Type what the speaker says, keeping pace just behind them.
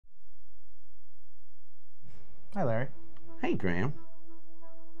Hi, Larry. Hey, Graham.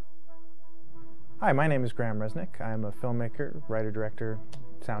 Hi, my name is Graham Resnick. I'm a filmmaker, writer, director,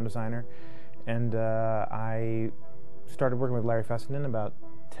 sound designer, and I started working with Larry Fessenden about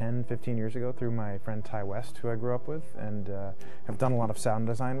 10, 15 years ago through my friend Ty West, who I grew up with, and have done a lot of sound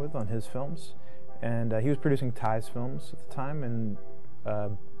design with on his films. And he was producing Ty's films at the time, and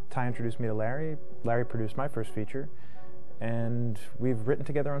Ty introduced me to Larry. Larry produced my first feature, and we've written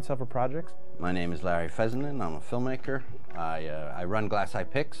together on several projects. My name is Larry Fessenden. I'm a filmmaker. I run Glass Eye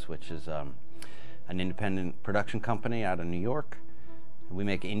Pix, which is an independent production company out of New York. We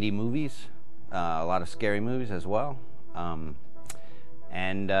make indie movies, a lot of scary movies as well. I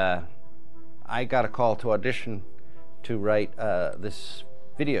got a call to audition to write this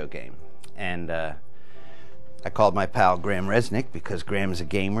video game. And I called my pal Graham Resnick because Graham's a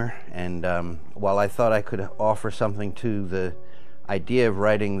gamer. And while I thought I could offer something to the idea of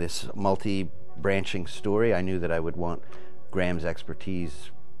writing this multi-branching story, I knew that I would want Graham's expertise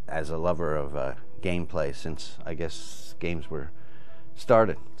as a lover of gameplay, since I guess games were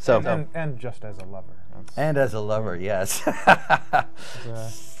started. So and just as a lover. And as a lover, yes.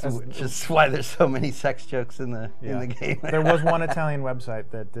 Which is why there's so many sex jokes in the game. There was one Italian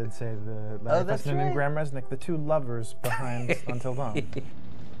website that did say the Larry Fessenden right. and Graham Resnick, the two lovers behind Until Dawn.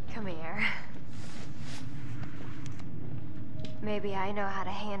 Come here. Maybe I know how to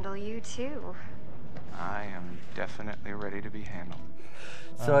handle you too. I am definitely ready to be handled.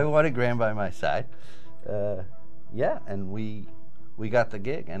 So I wanted Graham by my side. Yeah, and we got the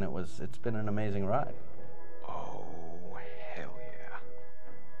gig, and it's been an amazing ride. Oh, hell yeah.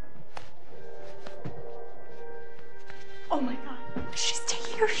 Oh my god, she's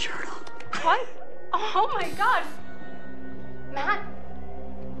taking her shirt off. What? Oh my god! Matt,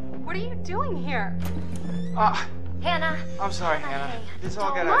 what are you doing here? Hannah. I'm sorry, Hannah. This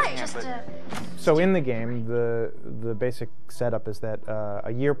all got out of hand, but... So in the game, the basic setup is that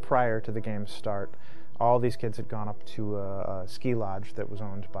a year prior to the game's start, all these kids had gone up to a ski lodge that was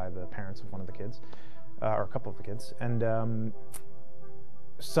owned by the parents of one of the kids, or a couple of the kids, and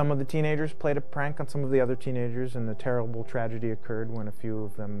some of the teenagers played a prank on some of the other teenagers, and the terrible tragedy occurred when a few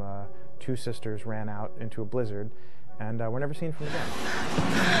of them, two sisters, ran out into a blizzard, and were never seen from again.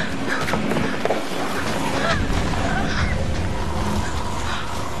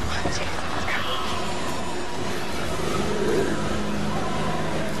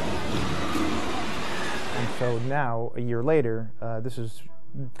 So now, a year later, this is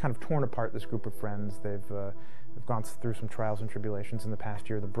kind of torn apart, this group of friends. They've gone through some trials and tribulations in the past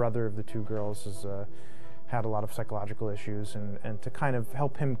year. The brother of the two girls has had a lot of psychological issues, and to kind of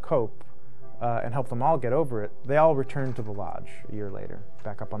help him cope and help them all get over it, they all returned to the lodge a year later,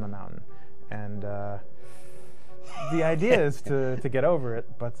 back up on the mountain. And the idea is to get over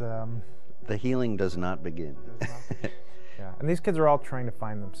it, but... the healing does not begin. Yeah, and these kids are all trying to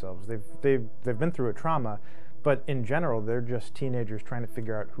find themselves. They've been through a trauma, but in general, they're just teenagers trying to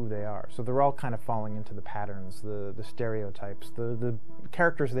figure out who they are. So they're all kind of falling into the patterns, the stereotypes, the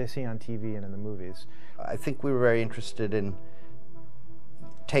characters they see on TV and in the movies. I think we were very interested in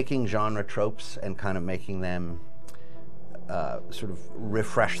taking genre tropes and kind of making them sort of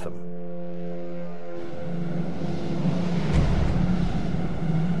refresh them.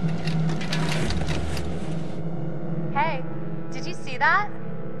 Hey, did you see that?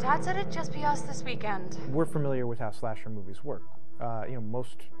 Dad said it'd just be us this weekend. We're familiar with how slasher movies work.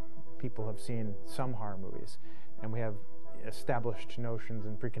 Most people have seen some horror movies, and we have established notions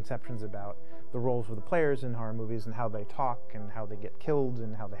and preconceptions about the roles of the players in horror movies and how they talk and how they get killed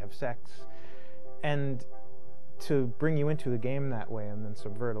and how they have sex. And to bring you into the game that way and then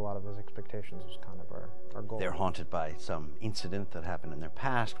subvert a lot of those expectations was kind of our goal. They're haunted by some incident that happened in their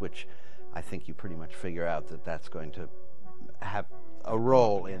past, which I think you pretty much figure out that that's going to have a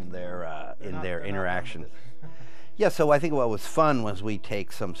role in their interaction. Yeah, so I think what was fun was we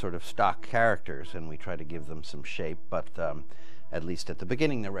take some sort of stock characters and we try to give them some shape, but at least at the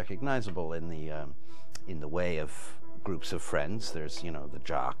beginning they're recognizable in the way of groups of friends. There's the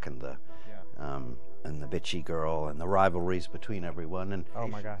jock and the bitchy girl and the rivalries between everyone. And oh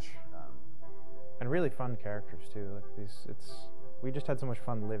my gosh, and really fun characters too. Like we just had so much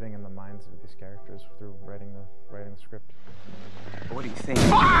fun living in the minds of these characters through writing the script. What do you think?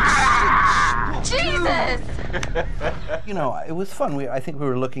 Jesus! It was fun. I think we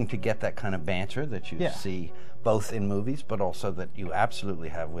were looking to get that kind of banter that you see both in movies, but also that you absolutely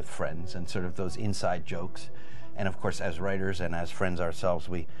have with friends, and sort of those inside jokes. And of course, as writers and as friends ourselves,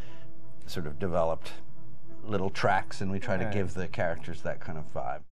 we sort of developed little tracks, and we try to give the characters that kind of vibe.